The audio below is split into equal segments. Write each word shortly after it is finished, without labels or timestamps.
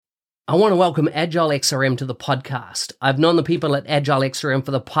I want to welcome Agile XRM to the podcast. I've known the people at Agile XRM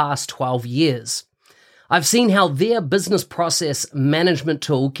for the past 12 years. I've seen how their business process management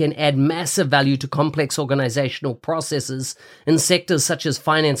tool can add massive value to complex organizational processes in sectors such as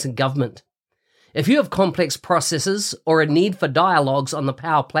finance and government. If you have complex processes or a need for dialogues on the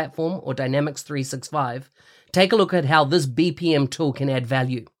Power Platform or Dynamics 365, take a look at how this BPM tool can add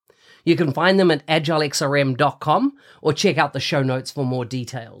value. You can find them at agilexrm.com or check out the show notes for more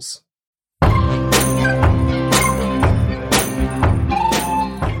details.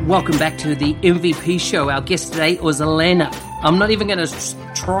 Welcome back to the MVP show. Our guest today was Elena. I'm not even going to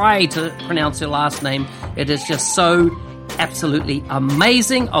try to pronounce her last name. It is just so absolutely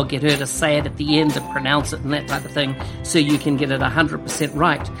amazing. I'll get her to say it at the end and pronounce it and that type of thing so you can get it 100%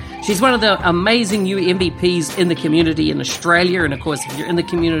 right. She's one of the amazing new MVPs in the community in Australia. And of course, if you're in the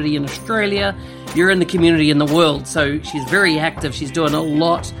community in Australia, you're in the community in the world. So she's very active. She's doing a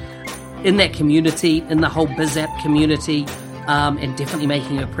lot in that community, in the whole BizApp community, and definitely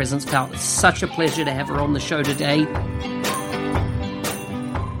making her presence felt. It's such a pleasure to have her on the show today.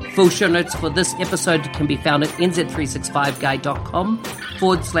 Full show notes for this episode can be found at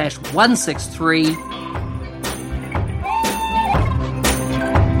nz365guy.com/163.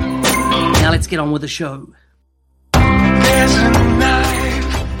 Now let's get on with the show.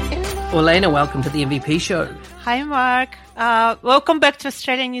 Elena, welcome to the MVP show. Hi, Mark. Welcome back to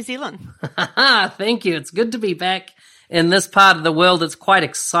Australia and New Zealand. Thank you. It's good to be back in this part of the world. It's quite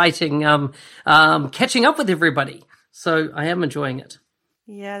exciting catching up with everybody. So I am enjoying it.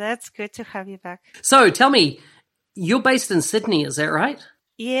 Yeah, that's good to have you back. So tell me, you're based in Sydney, is that right?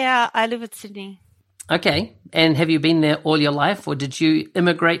 Yeah, I live in Sydney. Okay. And have you been there all your life, or did you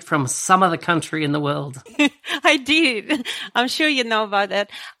immigrate from some other country in the world? I did. I'm sure you know about that.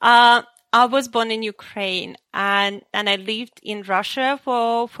 I was born in Ukraine and I lived in Russia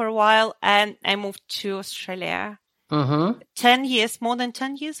for a while, and I moved to Australia. Mm-hmm. 10 years, more than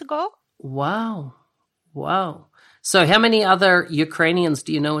 10 years ago. Wow. So how many other Ukrainians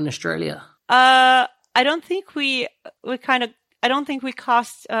do you know in Australia? I don't think we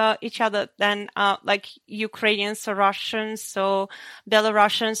cast each other then like Ukrainians or Russians or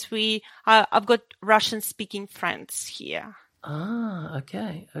Belarusians. I've got Russian-speaking friends here. Ah,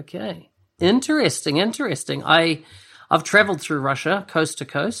 okay. Interesting. I've traveled through Russia, coast to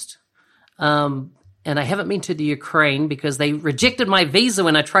coast, and I haven't been to the Ukraine because they rejected my visa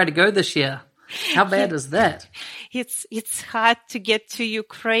when I tried to go this year. How bad is that? It's hard to get to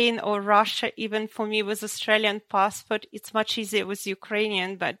Ukraine or Russia. Even for me with Australian passport, it's much easier with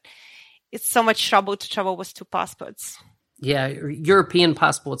Ukrainian, but it's so much trouble to travel with two passports. Yeah, European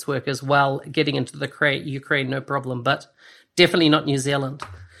passports work as well. Getting into the Ukraine, no problem, but definitely not New Zealand.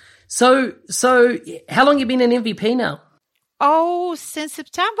 So how long have you been an MVP now? Oh, since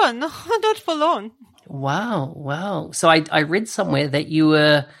September. No, not for long. Wow. So I read somewhere that you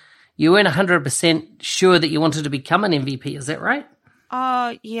weren't 100% sure that you wanted to become an MVP. Is that right?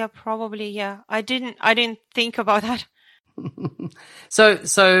 Yeah, probably. Yeah, I didn't think about that. So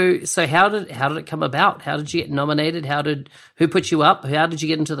how did it come about? How did you get nominated? Who put you up? How did you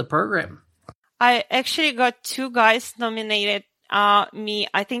get into the program? I actually got two guys nominated. Me,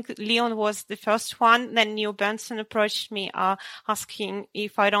 I think Leon was the first one. Then Neil Benson approached me, asking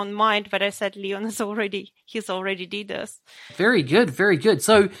if I don't mind, but I said Leon he's already did this. Very good.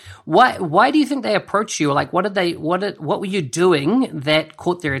 So why do you think they approached you? Like, what were you doing that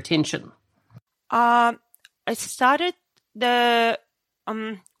caught their attention? I started the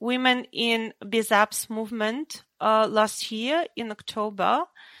Women in BizApps movement last year in October,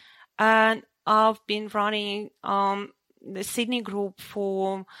 and I've been running the Sydney group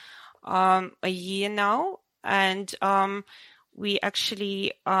for a year now, and we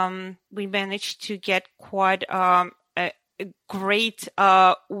actually we managed to get quite a great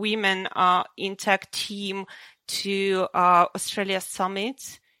women in tech team to Australia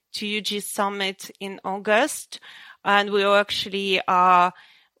Summit, to UG Summit in August, and we were actually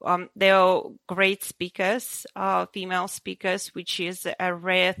they are great speakers, female speakers, which is a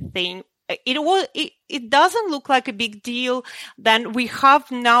rare thing. It doesn't look like a big deal. Then we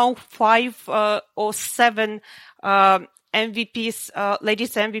have now 5 or 7 MVPs,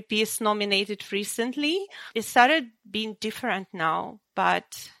 ladies MVPs nominated recently. It started being different now,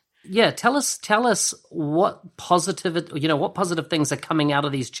 but yeah, tell us what positive things are coming out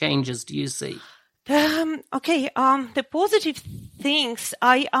of these changes do you see? The positive things,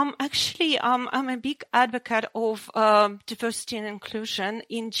 I'm a big advocate of diversity and inclusion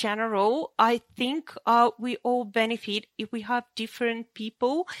in general. I think we all benefit if we have different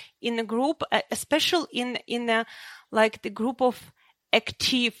people in a group, especially in the group of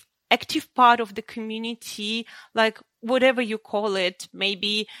active active part of the community, like whatever you call it.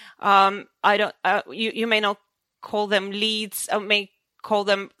 Maybe you may not call them leads, or may call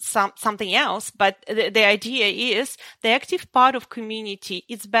them something else, but the idea is the active part of community.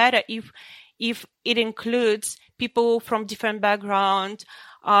 It's better if it includes people from different background,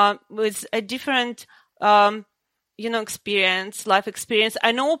 with a different experience, life experience.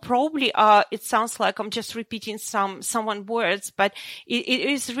 I know probably it sounds like I'm just repeating someone words, but it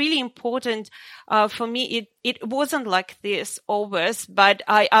is really important for me. It wasn't like this always, but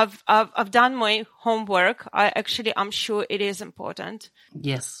I've done my homework. I'm sure it is important.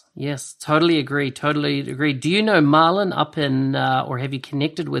 Yes, totally agree. Do you know Marlon up in, or have you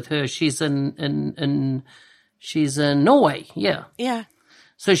connected with her? She's in Norway. Yeah. Yeah.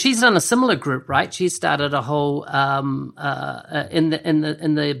 So she's done a similar group, right? She started a whole in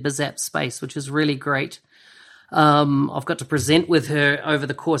the BizApp space, which is really great. I've got to present with her over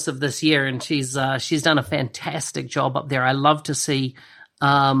the course of this year, and she's done a fantastic job up there. I love to see,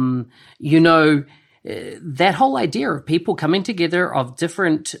 that whole idea of people coming together of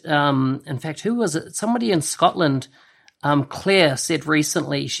different. In fact, who was it? Somebody in Scotland, Claire said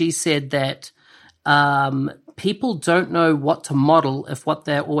recently. She said that. People don't know what to model if what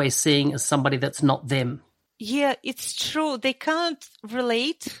they're always seeing is somebody that's not them. Yeah, it's true. They can't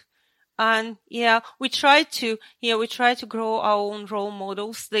relate. And we try to grow our own role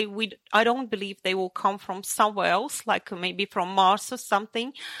models. I don't believe they will come from somewhere else, like maybe from Mars or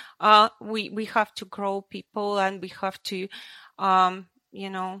something. We have to grow people, and we have to,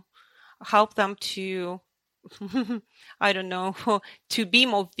 help them to, I don't know, to be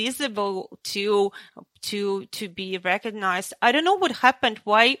more visible, to be recognized. I don't know what happened,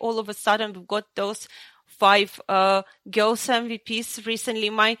 why all of a sudden we've got those 5 girls MVPs recently.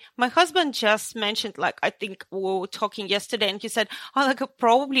 My husband just mentioned, like, I think we were talking yesterday, and he said, it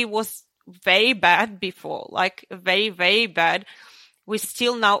probably was very bad before, like very, very bad. We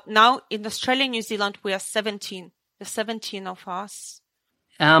still now in Australia, New Zealand, we are 17. There's 17 of us.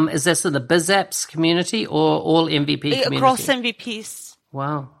 Is this in the BizApps community or all MVP community? Across MVPs.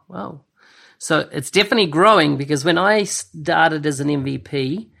 Wow. So it's definitely growing, because when I started as an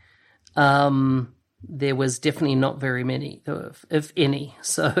MVP, there was definitely not very many, if any.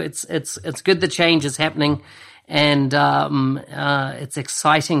 So it's good the change is happening, and it's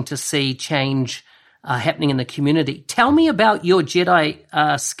exciting to see change happening in the community. Tell me about your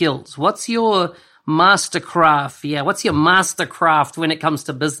Jedi skills. What's your mastercraft? Yeah, what's your mastercraft when it comes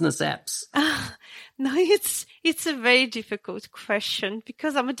to business apps? No, it's a very difficult question,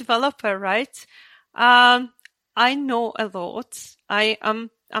 because I'm a developer, right? I know a lot. I'm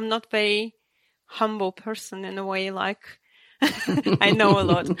not very humble person in a way, like I know a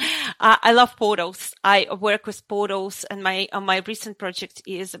lot. I love portals. I work with portals, and my recent project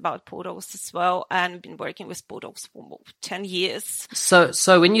is about portals as well. And I've been working with portals for 10 years. So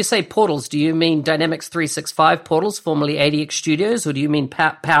when you say portals, do you mean Dynamics 365 portals, formerly ADX Studios, or do you mean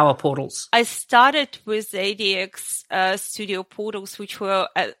Power Portals? I started with ADX Studio portals, which were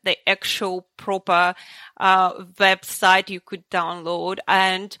the actual proper website you could download,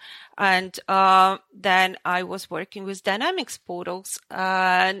 and then I was working with Dynamics portals,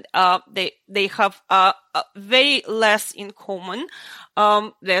 and they have very less in common.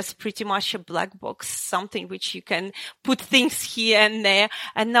 There's pretty much a black box, something which you can put things here and there.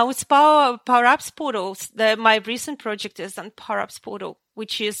 And now it's Power Apps portals. My recent project is on Power Apps portal,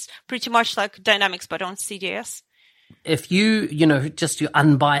 which is pretty much like Dynamics but on CDS. If just your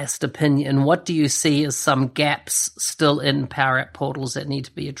unbiased opinion, what do you see as some gaps still in Power App portals that need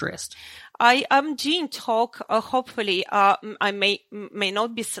to be addressed? I am doing talk. Hopefully, I may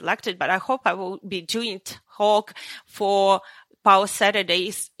not be selected, but I hope I will be doing talk for Power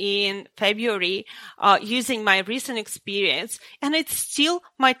Saturdays in February, using my recent experience. And it's still,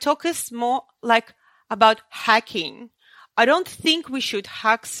 my talk is more like about hacking. I don't think we should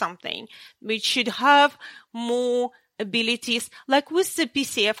hack something. We should have more abilities, like with the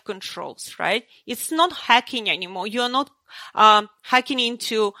PCF controls, right? It's not hacking anymore. You're not hacking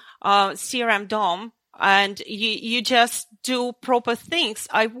into CRM DOM, and you just do proper things.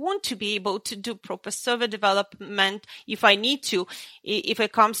 I want to be able to do proper server development if I need to. If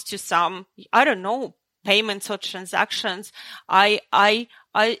it comes to some, I don't know, payments or transactions, I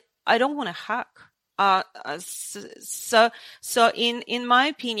don't want to hack. So in my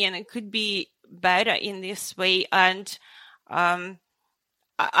opinion, it could be better in this way. And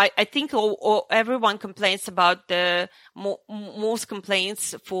I think everyone complains about the most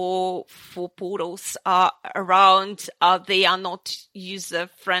complaints for portals around they are not user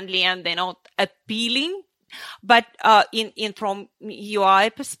friendly and they're not appealing but in from UI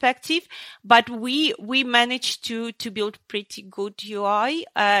perspective, but we managed to build pretty good UI,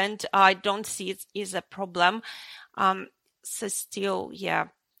 and I don't see it is a problem. So still, yeah,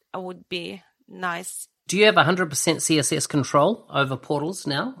 it would be nice. Do you have 100% CSS control over Portals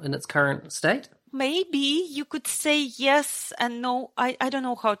now in its current state? Maybe you could say yes and no. I don't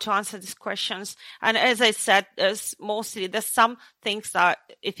know how to answer these questions. And as I said, there's some things that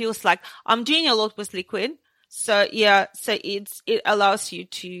it feels like I'm doing a lot with Liquid. So yeah, so it allows you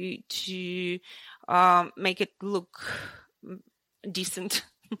to make it look decent.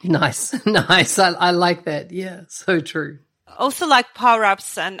 Nice. I like that. Yeah, so true. Also like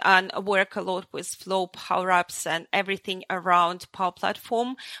Power-Ups and work a lot with Flow Power-Ups and everything around Power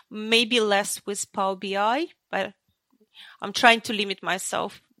Platform. Maybe less with Power BI, but I'm trying to limit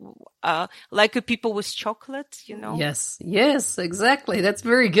myself, like people with chocolate, you know? Yes, exactly. That's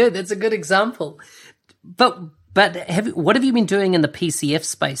very good. That's a good example. But what have you been doing in the PCF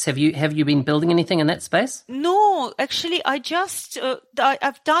space? Have you been building anything in that space? No, actually, I just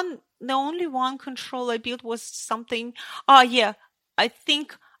I've done the only one control I built was something. I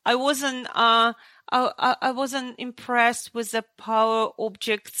think I wasn't impressed with the Power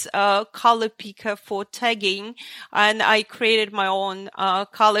Objects color picker for tagging, and I created my own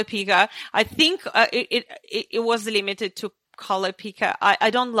color picker. I think it was limited to color picker. I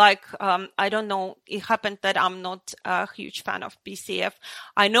don't like, I don't know. It happened that I'm not a huge fan of PCF.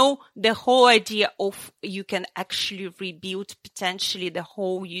 I know the whole idea of you can actually rebuild potentially the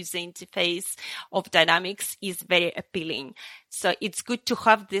whole user interface of Dynamics is very appealing. So it's good to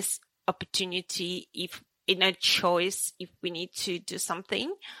have this opportunity if in a choice, if we need to do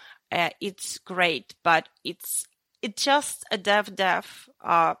something, it's great, but it's just a dev.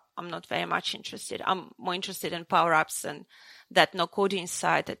 I'm not very much interested. I'm more interested in Power-Ups and that no coding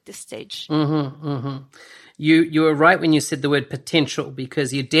side at this stage. You were right when you said the word potential,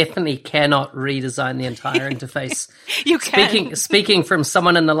 because you definitely cannot redesign the entire interface. You can. Speaking from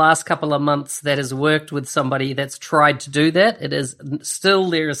someone in the last couple of months that has worked with somebody that's tried to do that,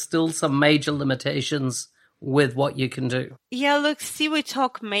 there are still some major limitations with what you can do. Yeah, look, we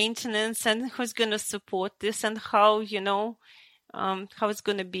talk maintenance and who's going to support this and how, how it's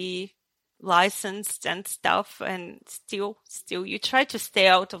going to be licensed and stuff, and still you try to stay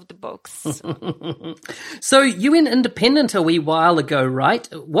out of the box. So you went independent a wee while ago, right?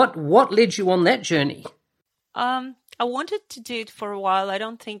 What led you on that journey? I wanted to do it for a while. I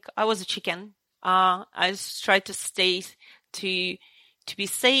don't think I was a chicken. I just tried to stay to be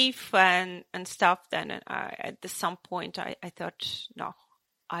safe and stuff. Then at some point I thought, no,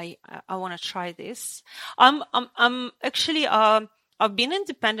 I want to try this. I'm actually I've been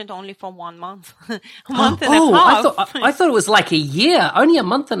independent only for 1 month, a month and a half. I thought it was like a year, only a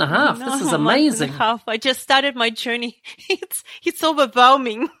month and a half. No, this is amazing. A month and a half. I just started my journey. It's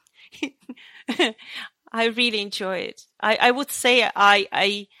overwhelming. I really enjoy it. I would say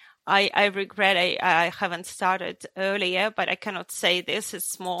I regret I haven't started earlier, but I cannot say this.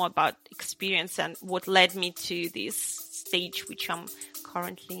 It's more about experience and what led me to this stage, which I'm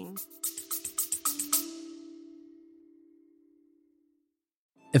currently in.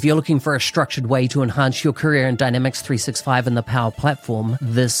 If you're looking for a structured way to enhance your career in Dynamics 365 and the Power Platform,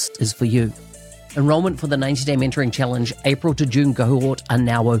 this is for you. Enrollment for the 90-Day Mentoring Challenge April to June cohort are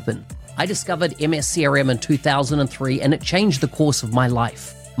now open. I discovered MS CRM in 2003 and it changed the course of my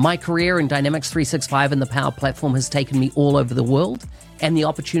life. My career in Dynamics 365 and the Power Platform has taken me all over the world, and the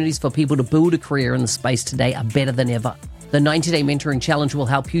opportunities for people to build a career in the space today are better than ever. The 90-Day Mentoring Challenge will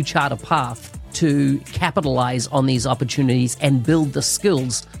help you chart a path to capitalize on these opportunities and build the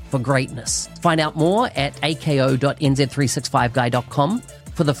skills for greatness. Find out more at ako.nz365guy.com.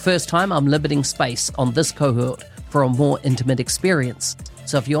 For the first time, I'm limiting space on this cohort for a more intimate experience.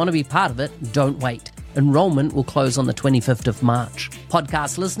 So if you want to be part of it, don't wait. Enrollment will close on the 25th of March.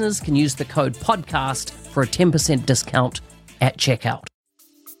 Podcast listeners can use the code PODCAST for a 10% discount at checkout.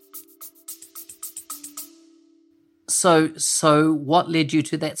 So what led you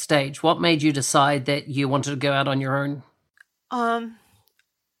to that stage? What made you decide that you wanted to go out on your own? I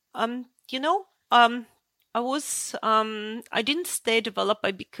didn't stay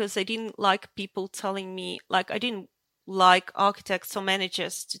developer because I didn't like people telling me, I didn't like architects or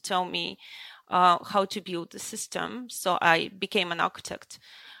managers to tell me how to build the system. So I became an architect.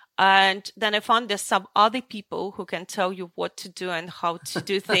 And then I found there's some other people who can tell you what to do and how to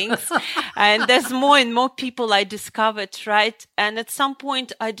do things. And there's more and more people I discovered, right? And at some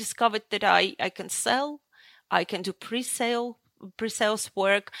point I discovered that I can sell, I can do pre-sales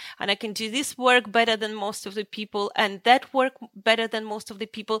work, and I can do this work better than most of the people and that work better than most of the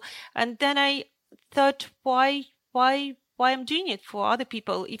people. And then I thought, why I'm doing it for other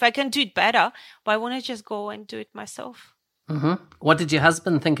people? If I can do it better, why won't I just go and do it myself? Mm-hmm. What did your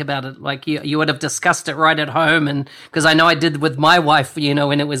husband think about it? Like you would have discussed it right at home, and because I know I did with my wife,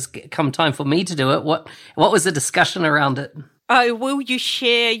 when it was come time for me to do it. What was the discussion around it? Will you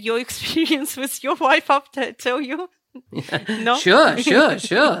share your experience with your wife after I tell you? No? Sure.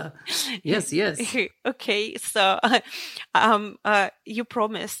 Yes. Okay, so you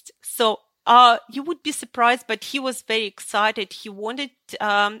promised. So you would be surprised, but he was very excited. He wanted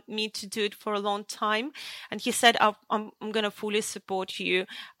me to do it for a long time, and he said, "I'm going to fully support you."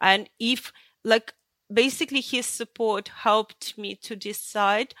 And if basically his support helped me to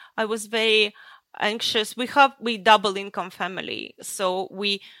decide. I was very anxious. We double income family, so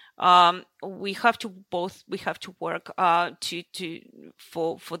we have to work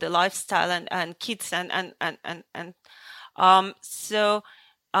for the lifestyle and kids and so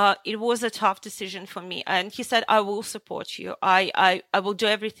it was a tough decision for me. And he said, I will support you. I will do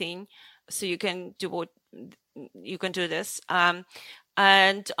everything so you can do this. And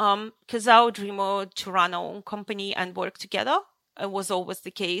because our dream was to run our own company and work together. It was always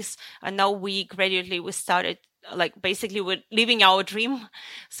the case. And now we started, basically we're living our dream.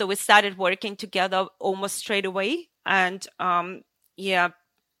 So we started working together almost straight away. And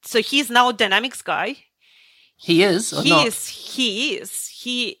so he's now a Dynamics guy. He is. Or he not? is. He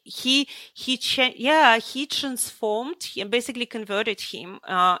transformed and basically converted him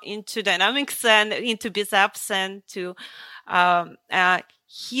into Dynamics and into BizApps and to.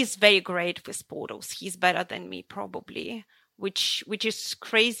 He's very great with portals. He's better than me probably, which is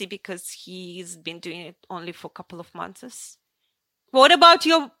crazy because he's been doing it only for a couple of months. What about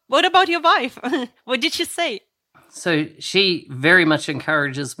your wife? What did she say? So she very much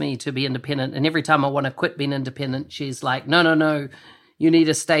encourages me to be independent. And every time I want to quit being independent, she's like, no, you need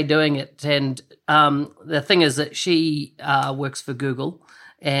to stay doing it. And the thing is that she works for Google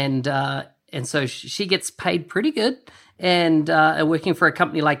and so she gets paid pretty good and working for a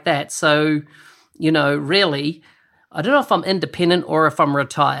company like that. So, really, I don't know if I'm independent or if I'm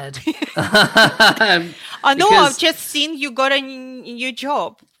retired. I know, I've just seen you got a new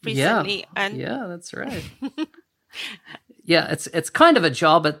job recently. Yeah, that's right. Yeah, it's kind of a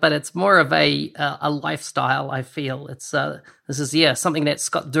job, but it's more of a lifestyle. I feel this is something that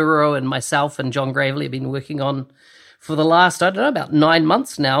Scott Duro and myself and John Gravely have been working on for the last, I don't know, about 9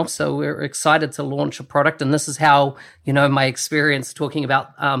 months now. So we're excited to launch a product, and this is how my experience talking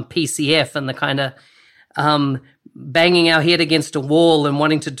about PCF and the kind of banging our head against a wall and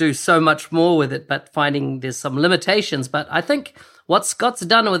wanting to do so much more with it, but finding there's some limitations. But I think what Scott's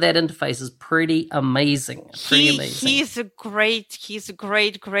done with that interface is pretty amazing. He's a great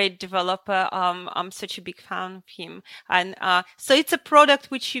developer. I'm such a big fan of him. And so it's a product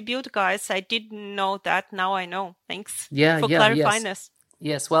which you built, guys. I didn't know that. Now I know. Thanks for clarifying this.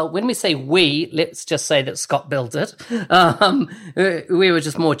 Yes, well, when we say we, let's just say that Scott built it. We were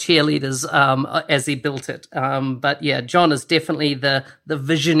just more cheerleaders as he built it. But yeah, John is definitely the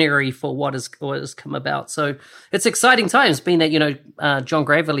visionary for what has come about. So it's exciting times, being that, John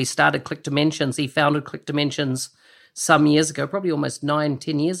Gravely started Click Dimensions. He founded Click Dimensions some years ago, probably almost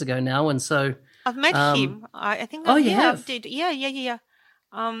 9-10 years ago now. And so I've met him. I think. Oh, you have? Did. Yeah. Yeah.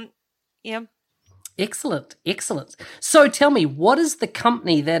 Excellent. So tell me, what is the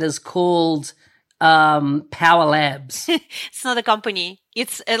company that is called Power Labs? It's not a company.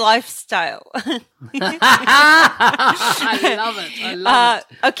 It's a lifestyle. I love it.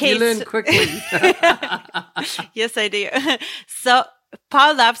 Okay. You learn quickly. Yes, I do. So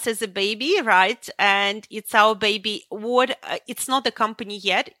Power Labs is a baby, right? And it's our baby. It's not a company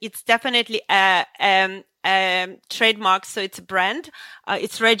yet. It's definitely a trademark, so it's a brand,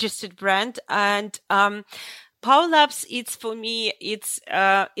 it's registered brand, and Power Labs. It's for me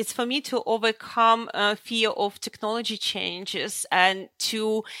to overcome fear of technology changes and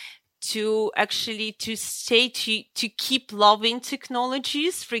to keep loving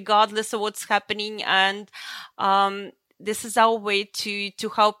technologies regardless of what's happening, and this is our way to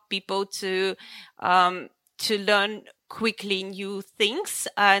help people to learn quickly new things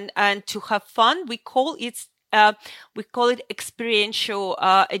and to have fun. We call it experiential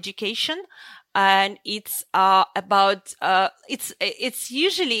education, and it's about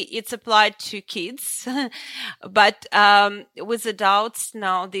it's applied to kids, but with adults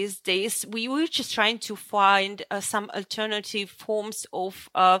now these days we were just trying to find some alternative forms of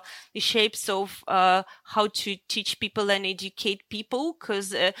the shapes of how to teach people and educate people,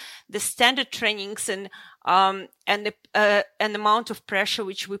 because the standard trainings and the amount of pressure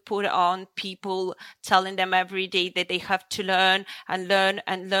which we put on people, telling them every day that they have to learn and learn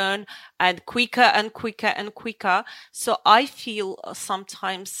and learn and quicker and quicker and quicker. So I feel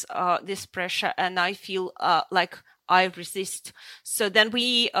sometimes this pressure, and I feel like I resist. So then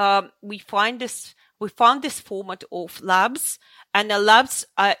we found this format of labs, and the labs,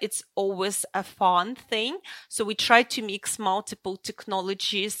 it's always a fun thing. So we try to mix multiple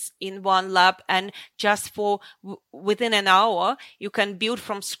technologies in one lab, and just within an hour, you can build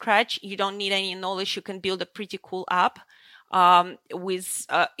from scratch. You don't need any knowledge. You can build a pretty cool app.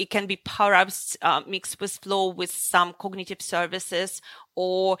 It can be Power Apps mixed with Flow with some cognitive services,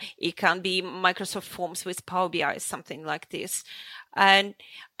 or it can be Microsoft Forms with Power BI, something like this. And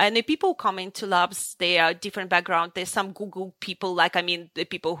the people come into labs, they are different background. There's some Google people, the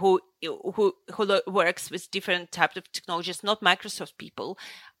people who works with different types of technologies, not Microsoft people,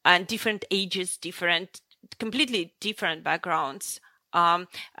 and different ages, completely different backgrounds. And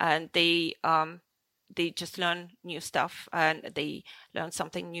they just learn new stuff, and they learn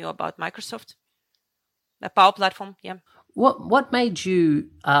something new about Microsoft, the Power Platform. Yeah. What made you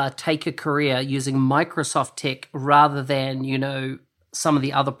take a career using Microsoft tech rather than, some of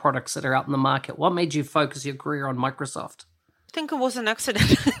the other products that are out in the market? What made you focus your career on Microsoft? I think it was an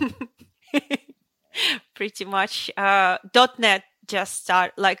accident. Pretty much. .NET just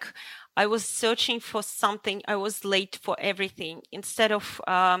started, I was searching for something. I was late for everything. Instead of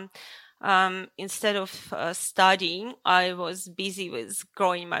studying, I was busy with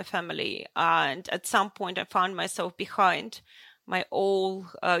growing my family. And at some point, I found myself behind my old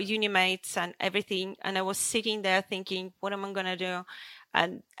uni mates and everything. And I was sitting there thinking, what am I going to do?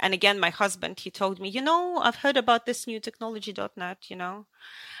 And again, my husband, he told me, I've heard about this new technology .NET,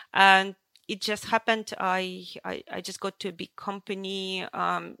 and it just happened. I just got to a big company.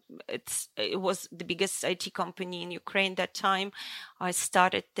 It was the biggest IT company in Ukraine that time. I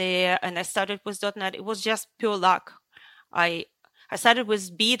started there, and I started with .NET. It was just pure luck. I started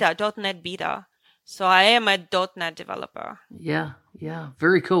with .NET Beta. So I am a .NET developer. Yeah,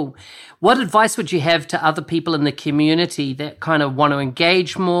 very cool. What advice would you have to other people in the community that kind of want to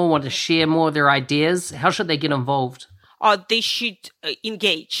engage more, want to share more of their ideas? How should they get involved? They should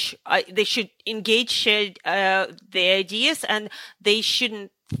engage. They should engage, share their ideas, and they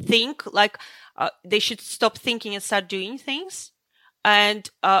shouldn't think they should stop thinking and start doing things. And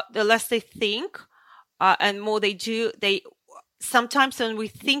the less they think and more they do, sometimes when we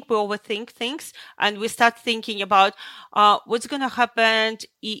think, we overthink things, and we start thinking about what's going to happen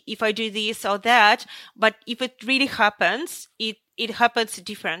if I do this or that. But if it really happens, it happens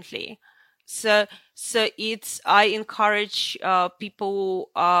differently. So I encourage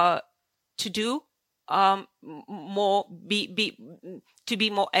people to do more, to be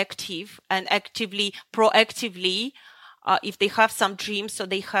more active and proactively. If they have some dreams, so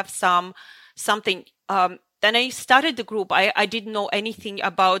they have something. Then I started the group. I didn't know anything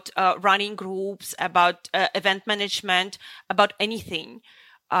about running groups, about event management, about anything.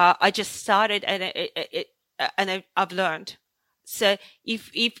 I just started, and I've learned. So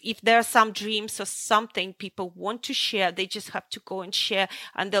if there are some dreams or something people want to share, they just have to go and share.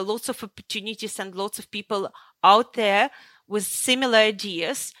 And there are lots of opportunities and lots of people out there with similar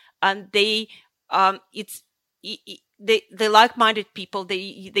ideas, and the like-minded people, they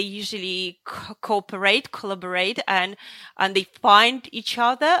usually collaborate, and they find each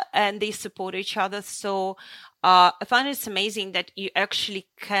other and they support each other. So I find it's amazing that you actually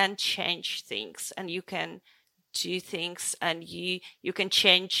can change things, and you can do things, and you can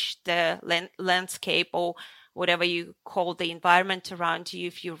change the landscape or whatever you call the environment around you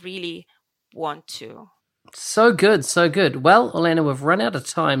if you really want to. So good, so good. Well, Olena, we've run out of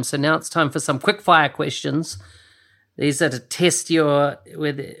time, so now it's time for some quick fire questions. These are to test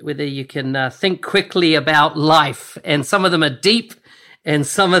whether you can think quickly about life, and some of them are deep and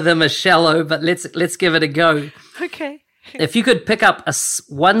some of them are shallow, but let's give it a go. Okay. If you could pick up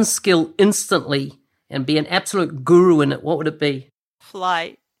one skill instantly and be an absolute guru in it, what would it be?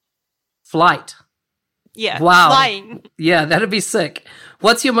 Flight. Yeah. Wow. Flying. Yeah, that'd be sick.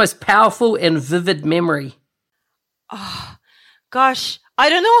 What's your most powerful and vivid memory? Oh, gosh, I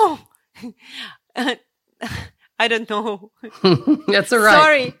don't know. I don't know. That's all right.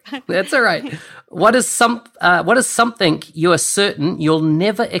 Sorry. That's all right. What is something you are certain you'll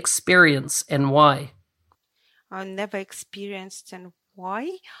never experience, and why? I've never experienced, and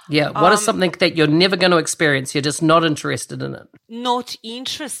why? Yeah. What is something that you're never going to experience? You're just not interested in it. Not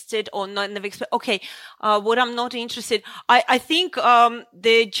interested or never experience. Okay. What I'm not interested. I think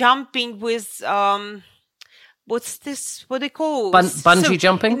the jumping with what's this? What they call bungee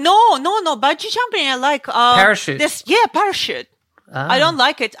jumping? No. Bungee jumping. I like parachute. Parachute. I don't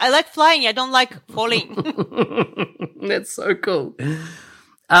like it. I like flying. I don't like falling. That's so cool.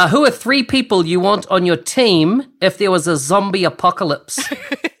 Who are 3 people you want on your team if there was a zombie apocalypse?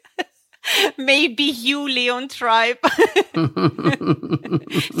 Maybe you, Leon Tribe.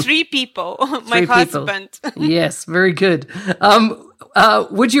 3 people. 3 My people. husband. Yes, very good.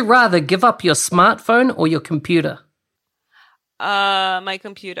 Would you rather give up your smartphone or your computer? My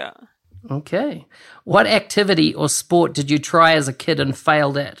computer. Okay. What activity or sport did you try as a kid and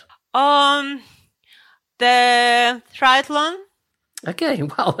failed at? The triathlon. Okay,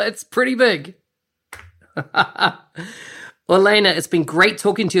 well, that's pretty big. Well, Elena, it's been great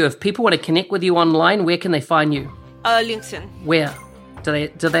talking to you. If people want to connect with you online, where can they find you? LinkedIn. Where?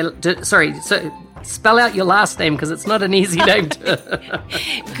 Sorry, so spell out your last name because it's not an easy name to...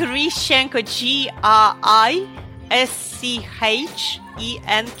 Grishchenko, Grischenko.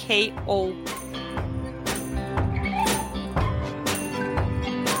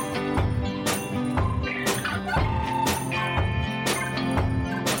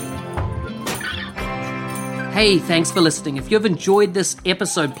 Hey, thanks for listening. If you've enjoyed this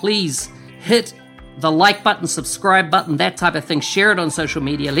episode, please hit the like button, subscribe button, that type of thing. Share it on social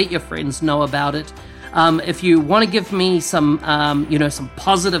media. Let your friends know about it. If you want to give me some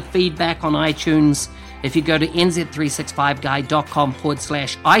positive feedback on iTunes, if you go to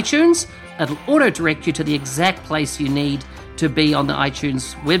nz365guy.com/iTunes, it'll auto-direct you to the exact place you need to be on the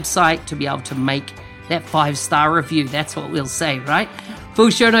iTunes website to be able to make that 5-star review. That's what we'll say, right? Full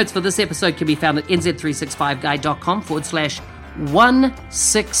show notes for this episode can be found at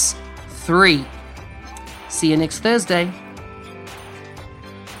nz365guy.com/163. See you next Thursday.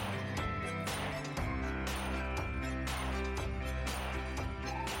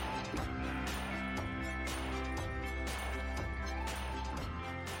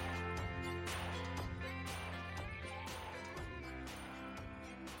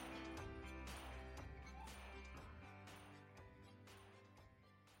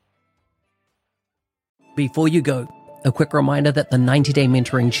 Before you go, a quick reminder that the 90-Day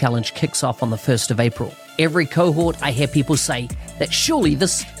Mentoring Challenge kicks off on the 1st of April. Every cohort, I hear people say that surely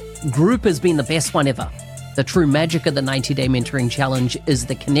this group has been the best one ever. The true magic of the 90-Day Mentoring Challenge is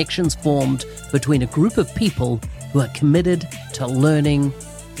the connections formed between a group of people who are committed to learning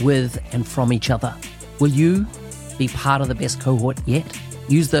with and from each other. Will you be part of the best cohort yet?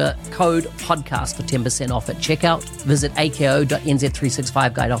 Use the code podcast for 10% off at checkout. Visit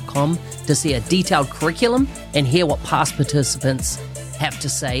ako.nz365guy.com to see a detailed curriculum and hear what past participants have to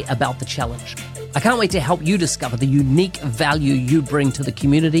say about the challenge. I can't wait to help you discover the unique value you bring to the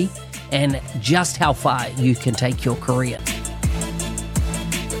community and just how far you can take your career.